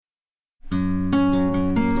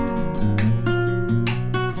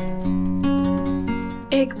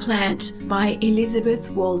Eggplant by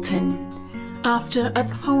Elizabeth Walton, after a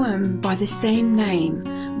poem by the same name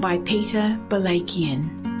by Peter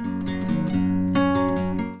Balakian.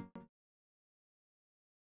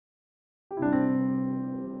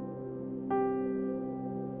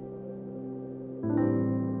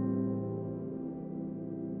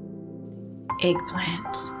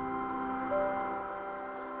 Eggplant.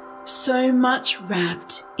 So much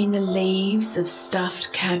wrapped in the leaves of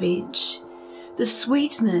stuffed cabbage, the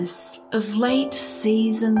sweetness of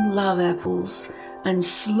late-season love apples and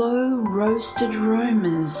slow roasted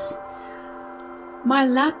romas. My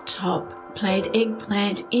laptop played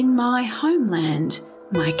Eggplant in my homeland,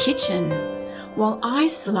 my kitchen, while I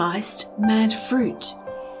sliced mad fruit,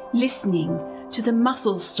 listening to the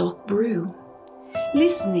mussel stock brew,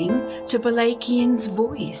 listening to Balakian's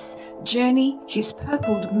voice journey his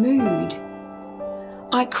purpled mood.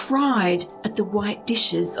 I cried at the white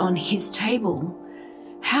dishes on his table,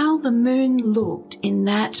 how the moon looked in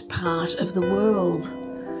that part of the world.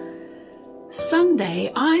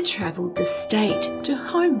 Sunday I travelled the state to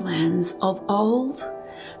homelands of old.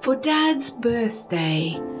 For Dad's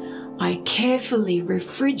birthday, I carefully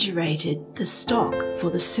refrigerated the stock for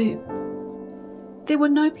the soup. There were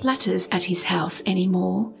no platters at his house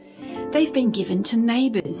anymore. They've been given to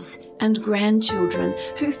neighbours and grandchildren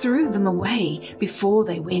who threw them away before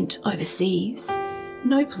they went overseas.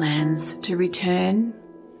 No plans to return.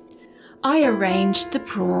 I arranged the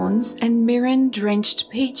prawns and mirin-drenched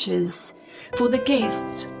peaches for the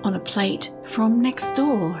guests on a plate from next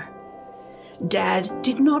door. Dad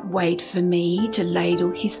did not wait for me to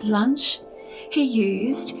ladle his lunch. He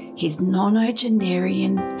used his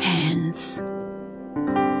nonagenarian hands.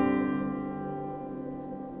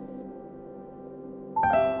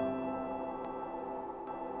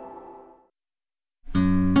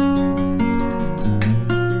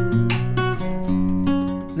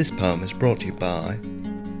 This poem is brought to you by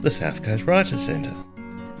the South Coast Writers Centre,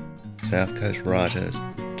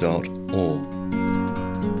 southcoastwriters.org.